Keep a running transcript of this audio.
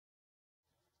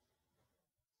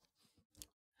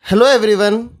Hello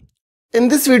everyone. In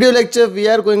this video lecture, we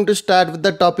are going to start with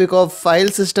the topic of file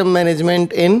system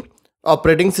management in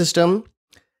operating system.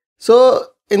 So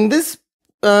in this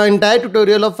entire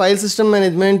tutorial of file system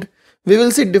management, we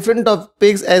will see different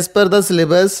topics as per the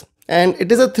syllabus, and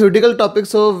it is a theoretical topic,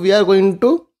 so we are going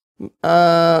to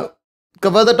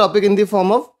cover the topic in the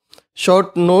form of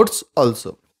short notes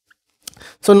also.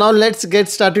 So now let's get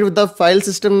started with the file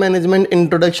system management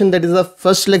introduction. That is the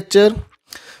first lecture.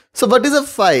 So what is a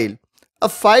file? A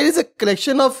file is a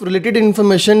collection of related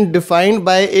information defined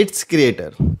by its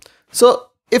creator. So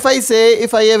if I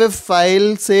have a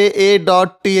file, say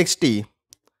a.txt,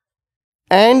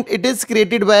 and it is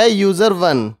created by a user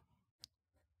 1.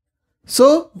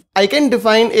 So I can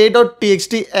define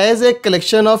a.txt as a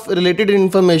collection of related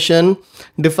information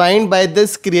defined by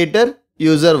this creator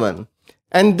user 1.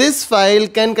 And this file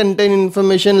can contain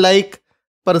information like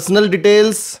personal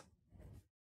details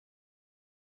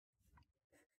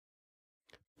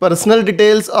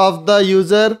of the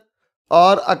user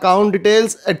or account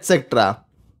details, etc.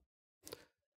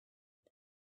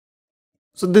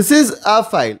 So this is a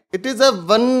file. It is a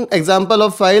one example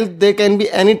of file. There can be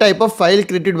any type of file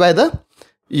created by the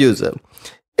user.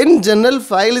 In general,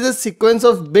 file is a sequence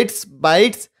of bits,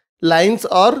 bytes, lines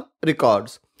or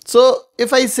records. So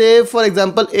if I say, for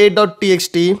example,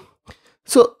 a.txt,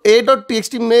 so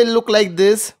a.txt may look like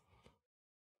this: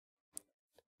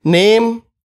 name,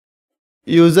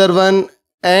 user 1,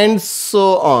 and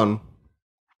so on.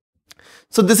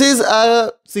 So this is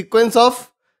a sequence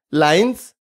of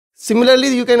lines. Similarly,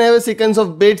 you can have a sequence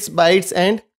of bits, bytes,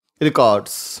 and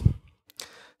records.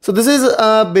 So this is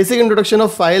a basic introduction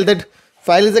of file. That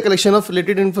file is a collection of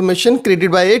related information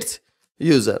created by its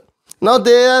user. Now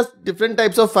there are different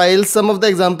types of files. Some of the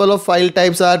example of file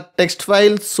types are text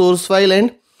file, source file,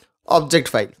 and object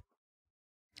file.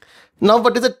 Now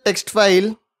what is a text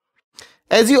file?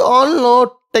 As you all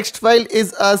know, text file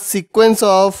is a sequence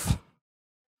of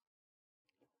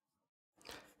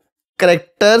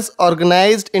characters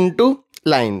organized into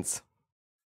lines.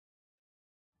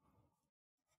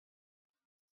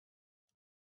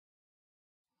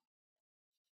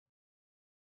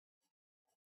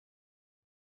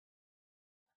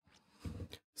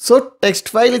 So text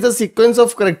file is a sequence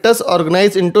of characters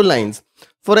organized into lines.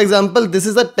 For example, this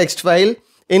is a text file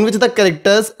in which the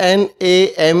characters N,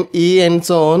 A, M, E and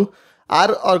so on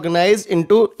are organized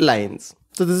into lines.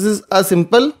 So this is a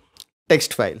simple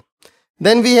text file.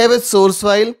 Then we have a source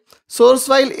file. Source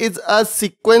file is a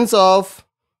sequence of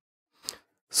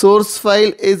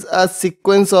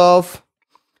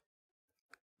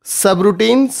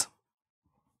subroutines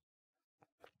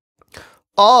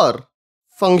or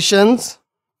functions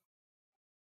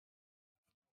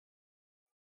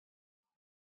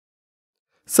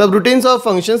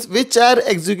which are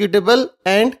executable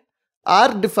and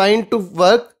are defined to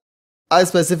work a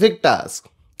specific task.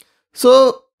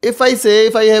 So if I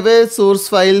have a source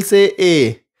file, say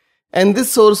A, and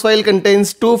this source file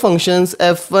contains two functions,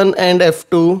 f1 and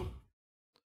f2,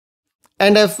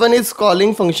 and f1 is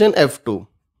calling function f2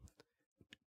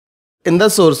 in the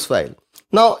source file.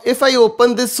 Now if I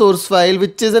open this source file,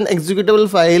 which is an executable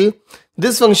file,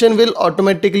 this function will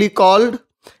automatically called,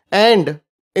 and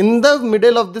in the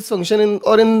middle of this function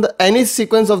any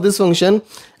sequence of this function,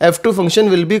 f2 function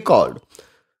will be called.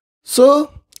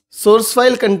 So source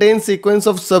file contains sequence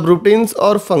of subroutines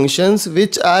or functions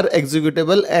which are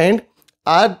executable and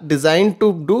are designed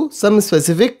to do some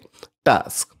specific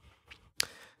task.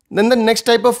 Then the next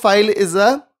type of file is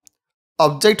a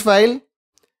object file.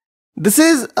 This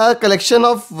is a collection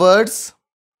of words.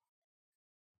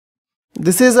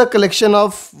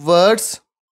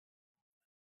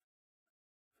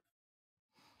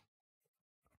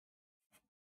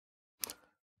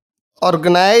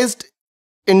 Organized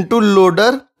into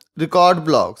loader record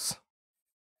blocks.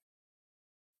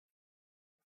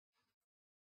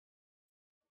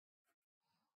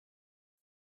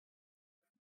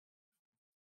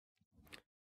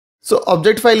 So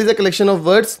object file is a collection of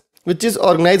words which is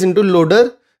organized into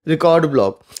loader record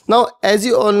block. Now as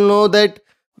you all know that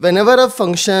whenever a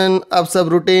function, a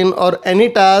subroutine or any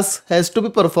task has to be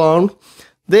performed,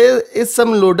 there is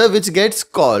some loader which gets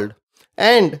called,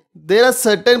 and there are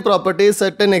certain properties,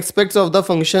 certain aspects of the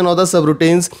function or the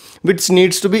subroutines which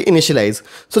needs to be initialized.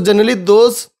 So generally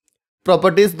those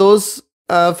properties, those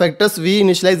factors we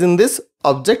initialize in this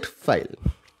object file.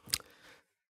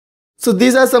 So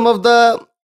these are some of the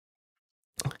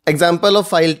example of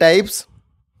file types.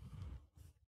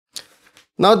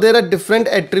 Now there are different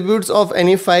attributes of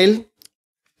any file.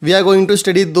 We are going to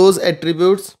study those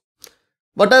attributes.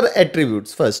 What are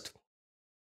attributes first?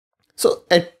 So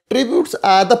attributes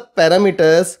are the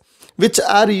parameters which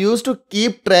are used to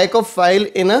keep track of file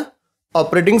in a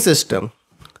operating system.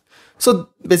 So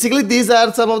basically these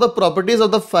are some of the properties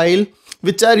of the file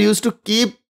which are used to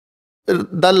keep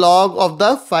the log of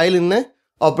the file in the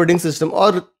operating system,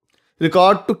 or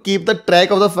record to keep the track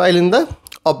of the file in the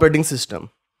operating system.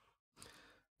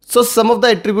 So some of the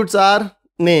attributes are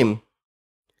name.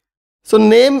 So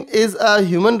name is a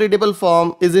human readable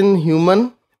form, is in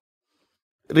human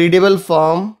readable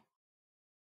form,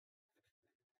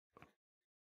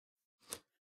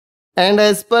 and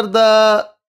as per the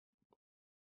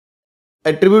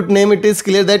attribute name, it is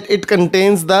clear that it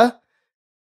contains the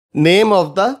name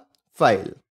of the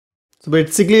file. So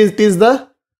basically it is the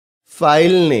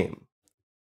file name.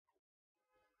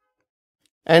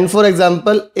 And for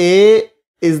example, A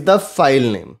is the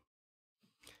file name.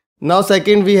 Now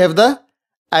second, we have the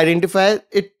identifier.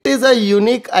 It is a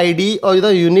unique ID or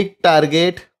the unique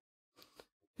target.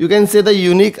 You can say the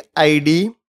unique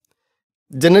ID,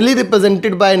 generally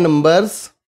represented by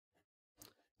numbers,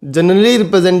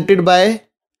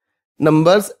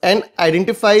 and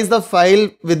identifies the file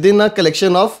within a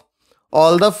collection of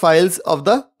all the files of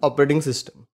the operating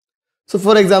system. So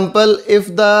for example,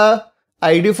 if the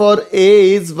ID for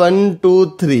A is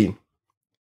 123,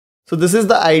 so this is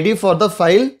the ID for the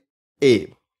file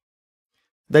A.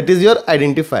 That is your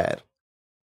identifier.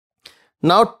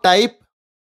 Now type,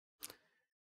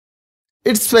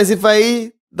 it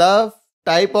specifies the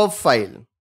type of file.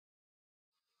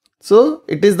 So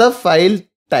it is the file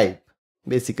type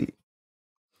basically.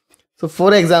 So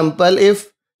for example,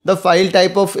 if the file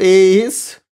type of A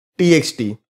is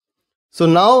txt, so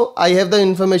now I have the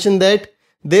information that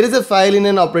there is a file in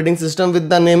an operating system with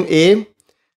the name A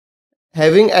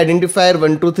having identifier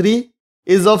 123,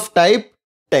 is of type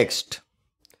text.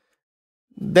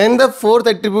 Then the fourth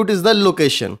attribute is the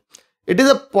location. It is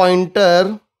a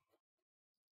pointer.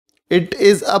 It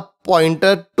is a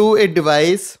pointer to a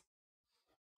device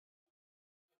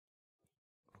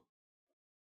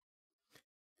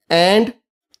and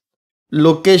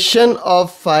location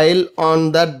of file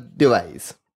on the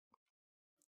device.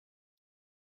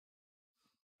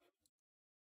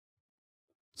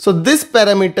 So this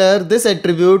parameter, this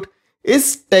attribute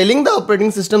is telling the operating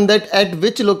system that at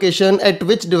which location, at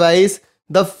which device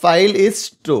the file is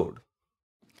stored.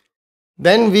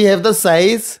 Then we have the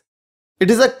size. It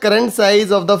is the current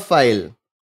size of the file.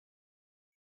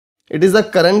 It is the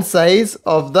current size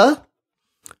of the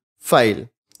file.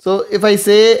 So if I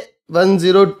say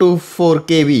 1024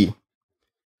 KB,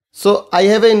 so I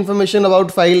have an information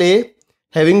about file A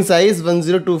having size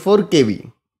 1024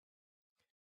 KB.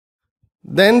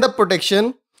 Then the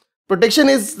protection. Protection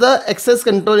is the access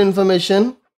control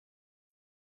information.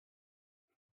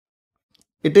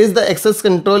 It is the access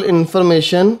control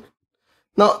information.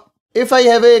 Now, if I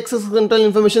have a access control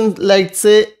information, like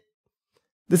say,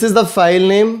 this is the file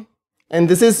name and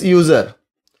this is user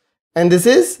and this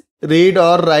is read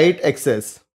or write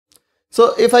access.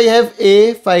 So if I have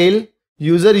a file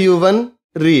user u1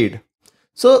 read,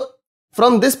 so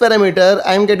from this parameter,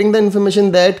 I am getting the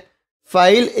information that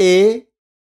file A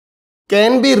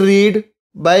can be read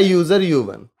by user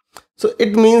u1. So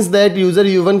it means that user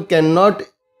u1 cannot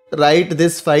write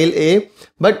this file A,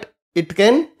 but it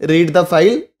can read the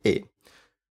file A.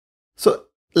 So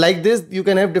like this, you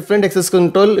can have different access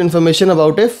control information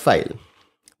about a file.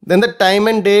 Then the time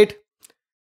and date.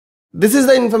 This is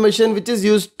the information which is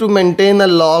used to maintain a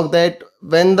log that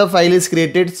when the file is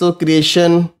created, so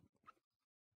creation,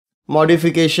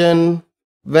 modification,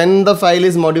 when the file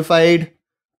is modified,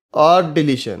 or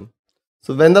deletion.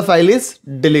 So when the file is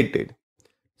deleted.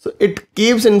 So it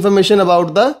keeps information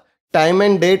about the time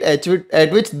and date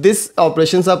at which these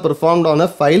operations are performed on a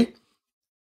file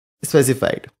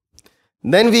specified.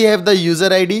 Then we have the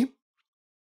user ID.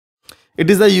 It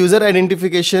is the user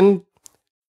identification.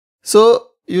 So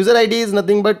user ID is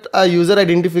nothing but a user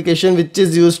identification which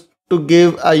is used to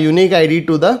give a unique ID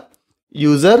to the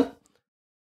user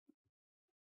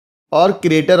or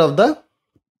creator of the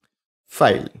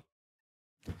file.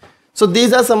 So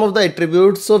these are some of the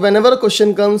attributes. So whenever a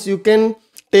question comes, you can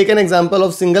take an example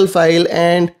of single file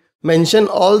and mention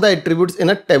all the attributes in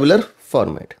a tabular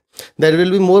format. That will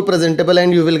be more presentable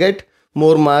and you will get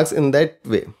more marks in that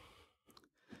way.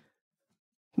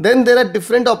 Then there are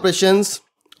different operations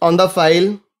on the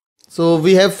file. So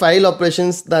we have file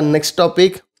operations, the next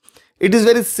topic. It is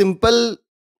very simple.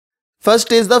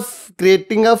 First is the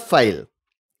creating a file.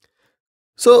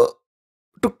 So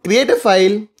to create a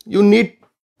file, you need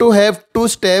to have two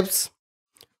steps.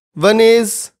 One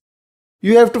is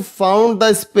you have to find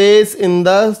the space in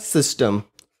the system.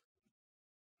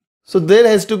 So there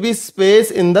has to be space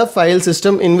in the file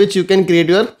system in which you can create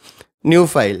your new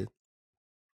file.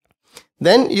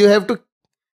 then you have to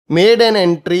made an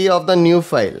entry of the new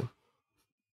file.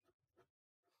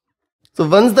 So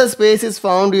once the space is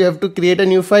found, you have to create a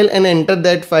new file and enter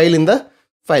that file in the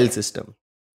file system.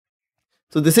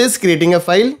 So this is creating a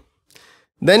file.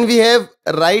 Then we have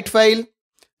write file.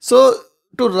 So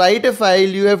to write a file,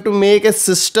 you have to make a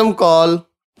system call,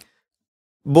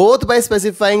 both by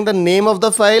specifying the name of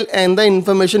the file and the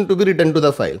information to be written to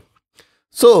the file.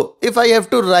 So if I have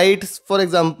to write, for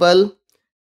example,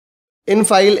 in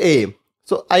file A,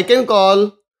 so I can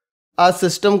call a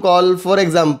system call, for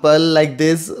example, like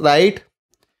this, write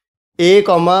A,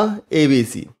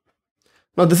 ABC.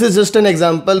 Now this is just an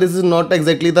example. This is not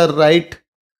exactly the right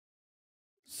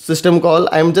system call.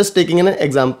 I am just taking an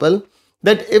example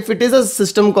that if it is a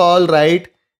system call, write,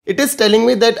 it is telling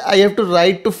me that I have to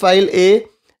write to file A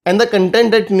and the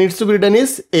content that needs to be written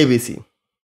is ABC.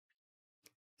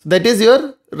 That is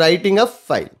your writing a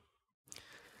file.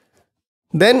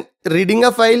 Then reading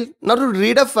a file. Now to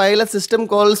read a file, a system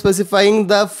call specifying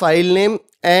the file name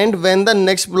and when the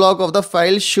next block of the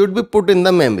file should be put in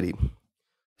the memory.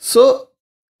 So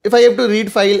if I have to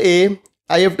read file A,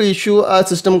 I have to issue a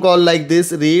system call like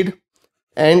this, read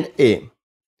and A.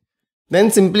 Then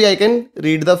simply I can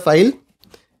read the file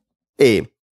A.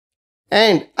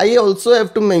 And I also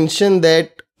have to mention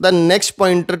that the next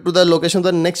pointer to the location of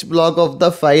the next block of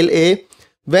the file A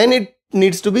when it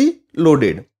needs to be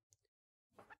loaded.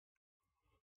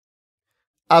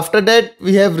 After that,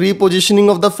 we have repositioning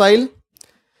of the file.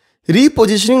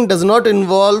 Repositioning does not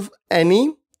involve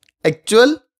any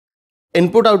actual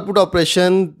input-output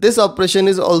operation. This operation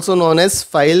is also known as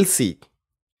file seek.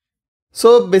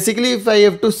 So basically, if I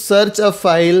have to search a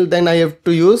file, then I have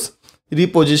to use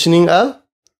repositioning a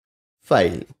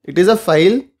file. It is a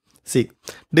file seek.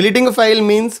 Deleting a file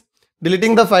means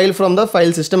deleting the file from the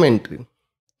file system entry.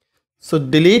 So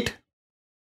delete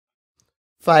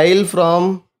file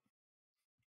from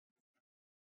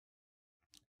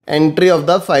entry of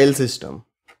the file system.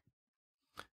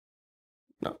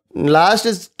 Now, last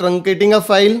is truncating a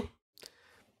file.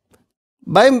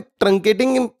 By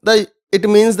truncating it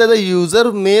means that the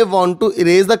user may want to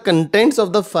erase the contents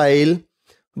of the file,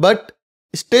 but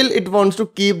still it wants to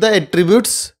keep the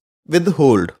attributes with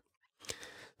hold.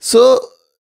 So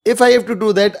if I have to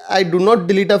do that, I do not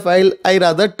delete a file, I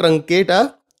rather truncate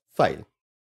a file.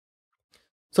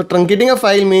 So truncating a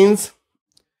file means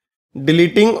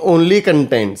deleting only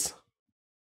contents.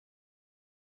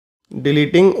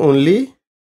 Deleting only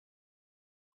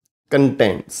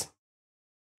contents.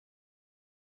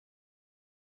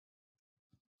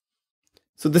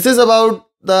 So this is about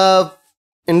the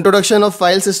introduction of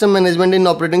file system management in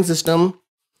operating system.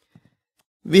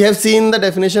 We have seen the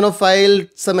definition of file,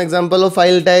 some example of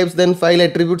file types, then file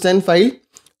attributes and file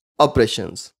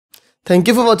operations. Thank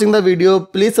you for watching the video.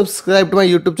 Please subscribe to my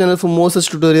YouTube channel for more such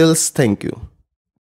tutorials. Thank you.